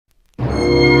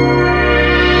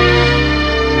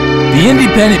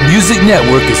Independent Music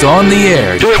Network is on the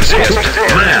air. To exist,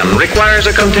 man requires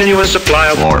a continuous supply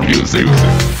of more music.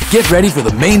 Get ready for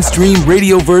the mainstream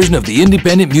radio version of the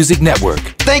Independent Music Network.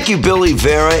 Thank you, Billy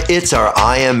Vera. It's our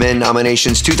IMN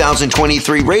Nominations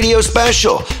 2023 radio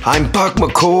special. I'm Buck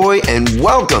McCoy, and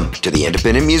welcome to the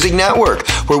Independent Music Network,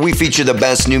 where we feature the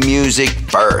best new music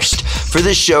first. For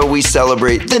this show, we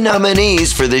celebrate the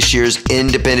nominees for this year's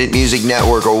Independent Music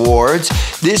Network Awards.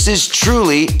 This is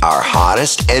truly our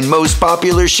hottest and most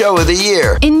popular show of the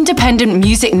year.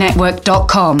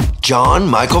 IndependentMusicNetwork.com. John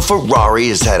Michael Ferrari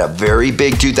has had a very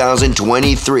big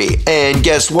 2023, and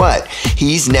guess what?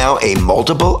 He's now a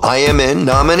multiple IMN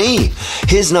nominee.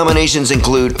 His nominations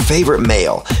include Favorite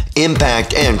Male,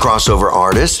 Impact and Crossover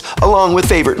Artist, along with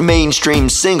Favorite Mainstream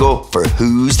Single for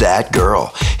Who's That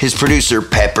Girl. His producer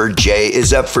Pepper J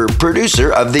is up for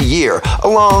Producer of the Year,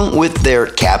 along with their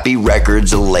Cappy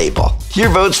Records label. Your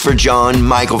votes for John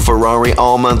Michael Ferrari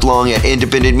all month long at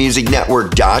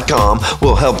IndependentMusicNetwork.com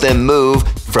will help them move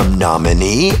from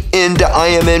nominee into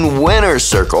IMN winner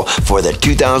circle for the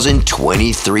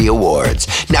 2023 awards.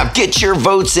 Now get your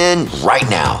votes in right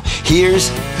now. Here's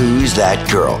Who's That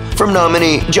Girl from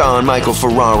nominee John Michael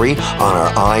Ferrari on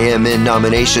our IMN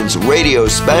Nominations radio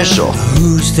special.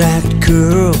 Who's that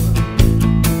girl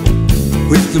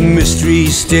with the mystery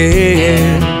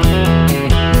stare?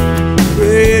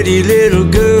 Pretty little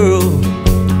girl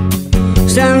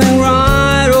standing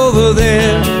right over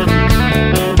there.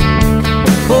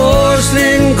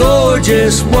 Porcelain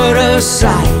gorgeous, what a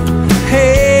sight.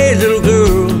 Hey little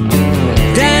girl,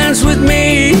 dance with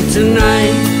me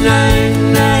tonight, night,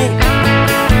 night.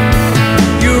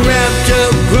 You're wrapped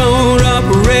up, grown up,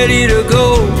 ready to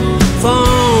go.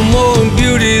 Far more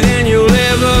beauty than you'll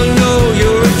ever know.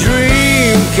 You're a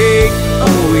dream cake,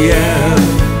 oh yeah.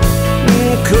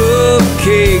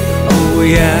 Cupcake, oh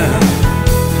yeah.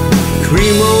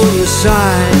 Cream on the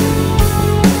side.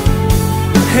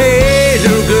 Hey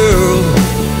little girl,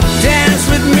 dance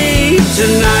with me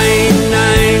tonight,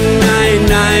 night, night,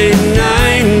 night,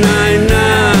 night, night,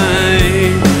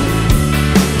 night.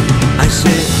 I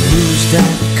said, who's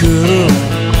that girl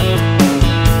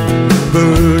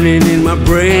burning in my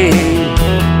brain,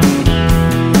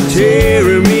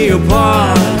 tearing me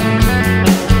apart?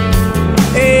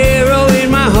 Arrow in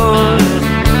my heart.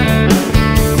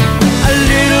 A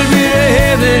little bit of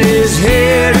heaven is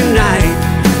here tonight.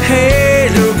 Hey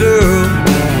little girl,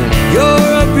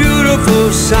 you're a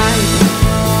beautiful sight.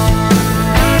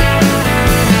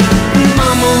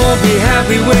 Mama won't be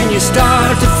happy when you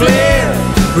start to flare.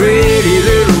 Pretty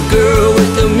little girl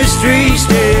with the mystery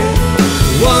stare.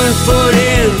 1 foot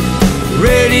in,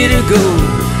 ready to go.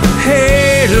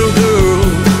 Hey little girl,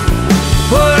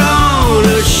 put on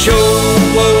a show.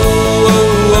 Whoa, whoa,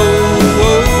 whoa,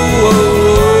 whoa, whoa.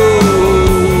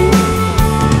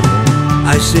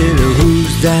 I said,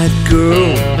 who's that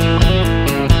girl?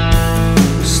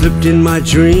 Slipped in my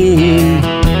dream.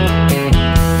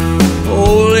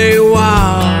 Holy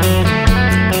wow,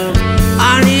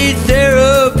 I need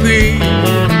therapy.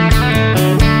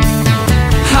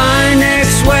 High neck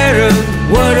sweater,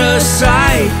 what a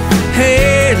sight.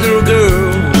 Hey little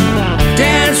girl,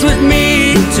 dance with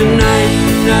me tonight,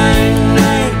 night,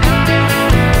 night.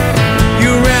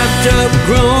 You're wrapped up,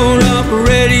 grown up,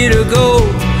 ready to go.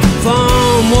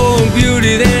 Far more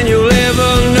beauty than you'll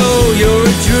ever know. You're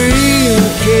a dream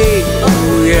cake,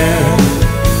 oh yeah.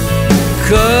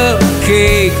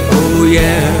 Cupcake, oh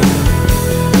yeah.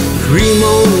 Cream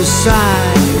on the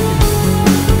side.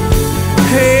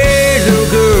 Hey little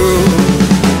girl,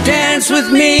 dance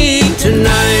with me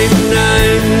tonight,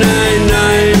 night, night,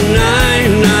 night, night,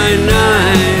 night,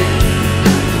 night.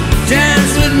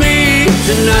 Dance with me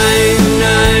tonight,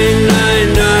 night, night,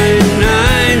 night,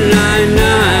 night, night,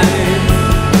 night.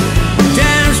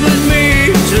 Dance with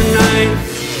me tonight.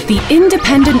 The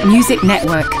Independent Music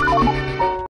Network.